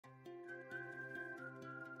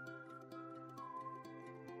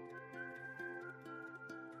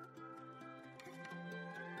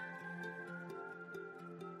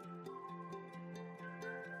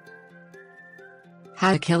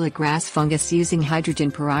How to kill a grass fungus using hydrogen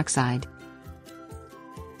peroxide.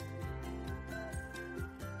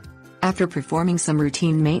 After performing some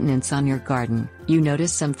routine maintenance on your garden, you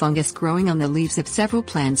notice some fungus growing on the leaves of several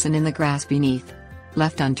plants and in the grass beneath.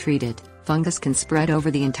 Left untreated, fungus can spread over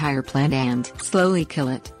the entire plant and slowly kill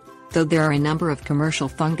it. Though there are a number of commercial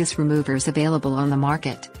fungus removers available on the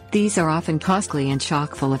market, these are often costly and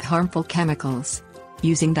chock full of harmful chemicals.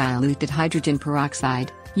 Using diluted hydrogen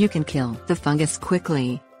peroxide, you can kill the fungus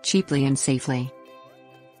quickly, cheaply and safely.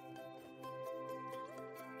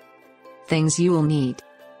 Things you will need: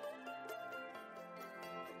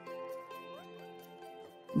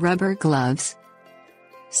 rubber gloves,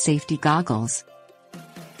 safety goggles,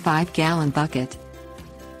 5-gallon bucket,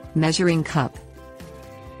 measuring cup,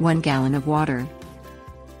 1 gallon of water,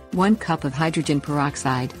 1 cup of hydrogen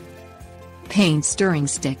peroxide, paint stirring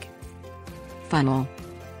stick, funnel,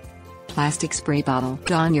 plastic spray bottle.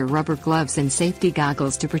 Don your rubber gloves and safety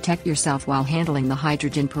goggles to protect yourself while handling the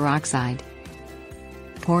hydrogen peroxide.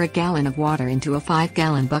 Pour a gallon of water into a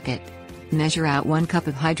 5-gallon bucket. Measure out 1 cup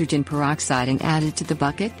of hydrogen peroxide and add it to the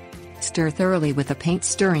bucket. Stir thoroughly with a paint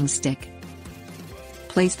stirring stick.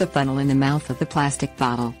 Place the funnel in the mouth of the plastic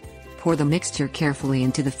bottle. Pour the mixture carefully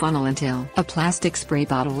into the funnel until a plastic spray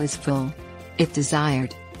bottle is full. If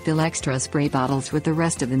desired, fill extra spray bottles with the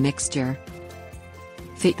rest of the mixture.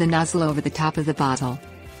 Fit the nozzle over the top of the bottle.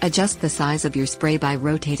 Adjust the size of your spray by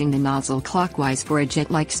rotating the nozzle clockwise for a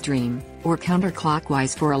jet-like stream, or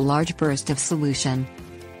counterclockwise for a large burst of solution.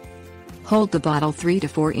 Hold the bottle 3 to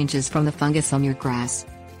 4 inches from the fungus on your grass.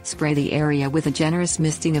 Spray the area with a generous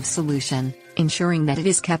misting of solution, ensuring that it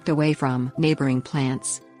is kept away from neighboring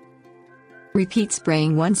plants. Repeat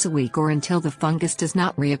spraying once a week or until the fungus does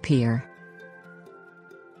not reappear.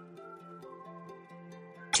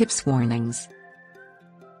 Tips: warnings.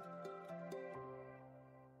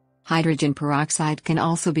 Hydrogen peroxide can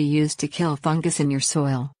also be used to kill fungus in your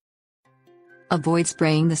soil. Avoid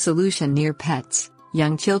spraying the solution near pets,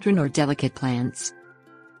 young children or delicate plants.